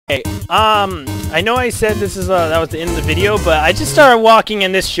Okay, I know I said this is, that was the end of the video, but I just started walking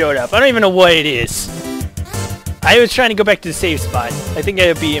and this showed up. I don't even know what it is. I was trying to go back to the save spot. I think it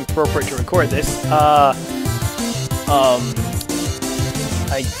would be appropriate to record this. Well,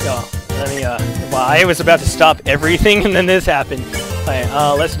 I was about to stop everything and then this happened. Alright,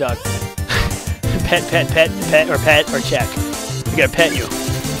 let's dog. pet, or check. We gotta pet you.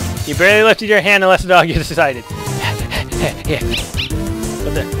 You barely lifted your hand unless the dog gets excited. Yeah.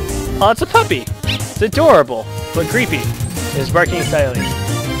 What the? Oh, it's a puppy. It's adorable, but creepy. It's barking excitedly.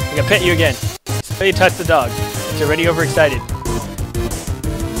 I gotta pet you again. So you touch the dog. It's already overexcited.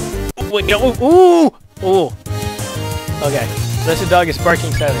 Ooh, wait, no, ooh! Ooh! Okay. Unless the dog is barking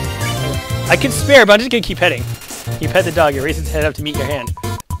excitedly. I can spare, but I'm just gonna keep petting. You pet the dog, it raises its head up to meet your hand.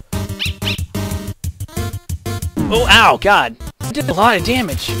 Oh, ow, God. It did a lot of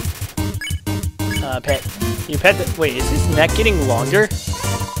damage. Pet. You pet the— wait, is his neck getting longer?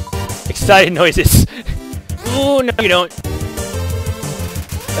 Excited noises. Ooh, no you don't.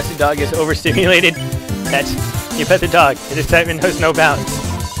 Unless the dog is overstimulated. Pet. You pet the dog. Its excitement knows no bounds.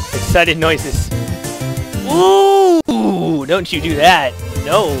 Excited noises. Ooh, don't you do that.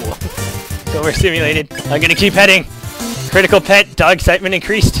 No. It's overstimulated. I'm gonna keep petting. Critical pet. Dog excitement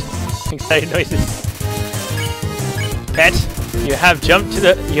increased. Excited noises. Pet. You have to jump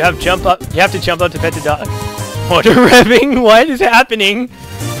up to pet the dog. Motor revving? What is happening?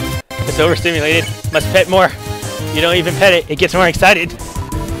 It's overstimulated. Must pet more. You don't even pet it. It gets more excited.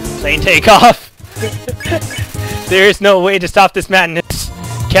 Plane takeoff. There is no way to stop this madness.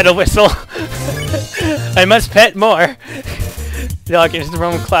 Kettle whistle. I must pet more. The dog enters the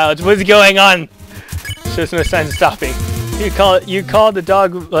room of clouds. What is going on? Shows no signs of stopping. You call the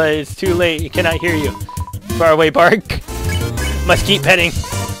dog, but it's too late. It cannot hear you. Far away bark. Must keep petting.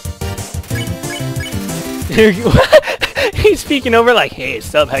 He's speaking over like, hey,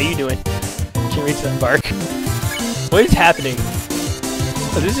 sup, how you doing? Can reach that bark. What is happening?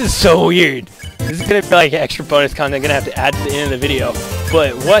 Oh, this is so weird. This is gonna be like extra bonus content I'm gonna have to add to the end of the video.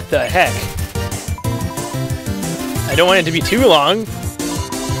 But what the heck? I don't want it to be too long.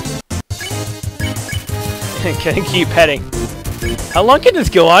 Can I keep petting? How long can this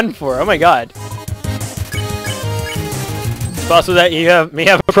go on for? Oh my god. It's possible that you may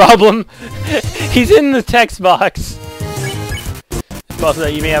have a problem. He's in the text box. It's possible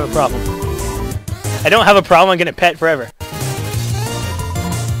that you may have a problem. I don't have a problem. I'm gonna pet forever.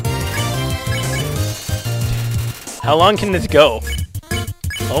 How long can this go?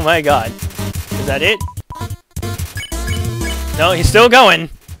 Oh my god. Is that it? No, he's still going.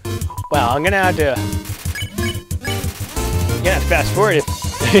 Wow, I'm gonna have to fast forward if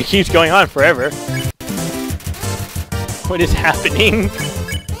it keeps going on forever. What is happening?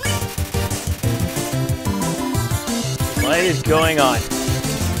 What is going on?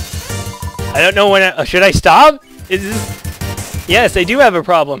 I don't know when should I stop? Is this— yes, I do have a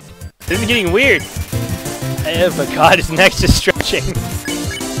problem. This is getting weird. Oh my god, his neck's just stretching.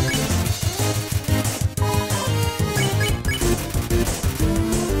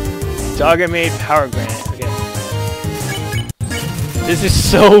 Dogger made power granite. Okay. This is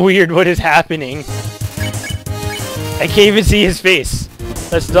so weird. What is happening? I can't even see his face.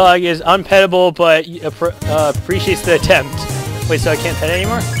 This dog is unpettable, but appreciates the attempt. Wait, so I can't pet it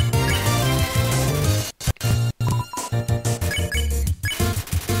anymore?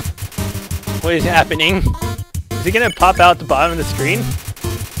 What is happening? Is it gonna pop out the bottom of the screen?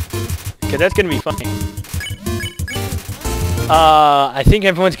 Because that's gonna be funny. I think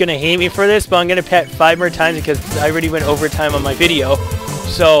everyone's gonna hate me for this, but I'm gonna pet 5 more times because I already went overtime on my video.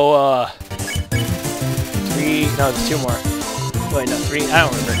 So, 3, no, it's 2 more. Wait, no, 3, I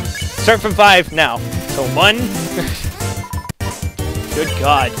don't remember. Start from 5 now. So 1. Good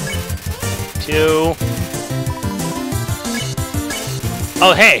god. 2.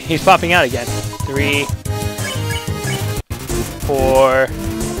 Oh, hey, he's popping out again. 3. 4.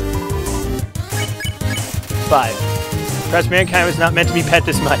 5. Perhaps mankind was not meant to be pet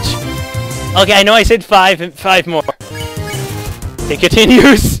this much. Okay, I know I said 5 and 5 more. It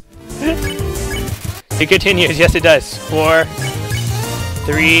continues. It continues. Yes, it does. 4.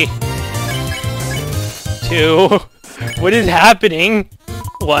 3. 2. What is happening?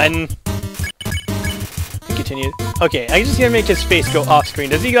 1. It continues. Okay, I'm just gonna make his face go off screen.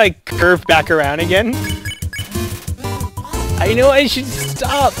 Does he like curve back around again? I know I should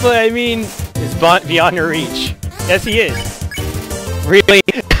stop, but I mean, it's beyond your reach. Yes, he is. Really?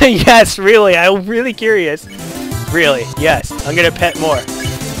 Yes, really. I'm really curious. Really? Yes. I'm gonna pet more.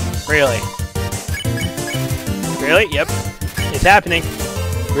 Really? Really? Yep. It's happening.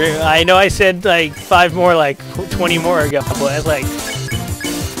 I know I said like 5 more, like 20 more ago, but it's like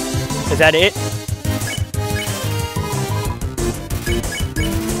Is that it?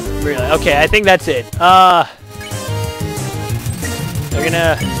 Really? Okay, I think that's it. We're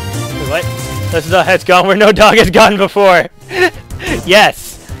gonna... Wait, what? This dog has gone where no dog has gone before. Yes!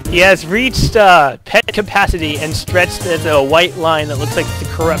 He has reached pet capacity and stretched as a white line that looks like the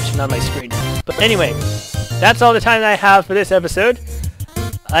corruption on my screen. But anyway, that's all the time that I have for this episode.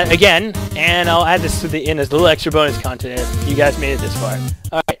 Again, and I'll add this to the end as a little extra bonus content if you guys made it this far.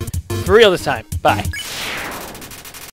 Alright, for real this time. Bye.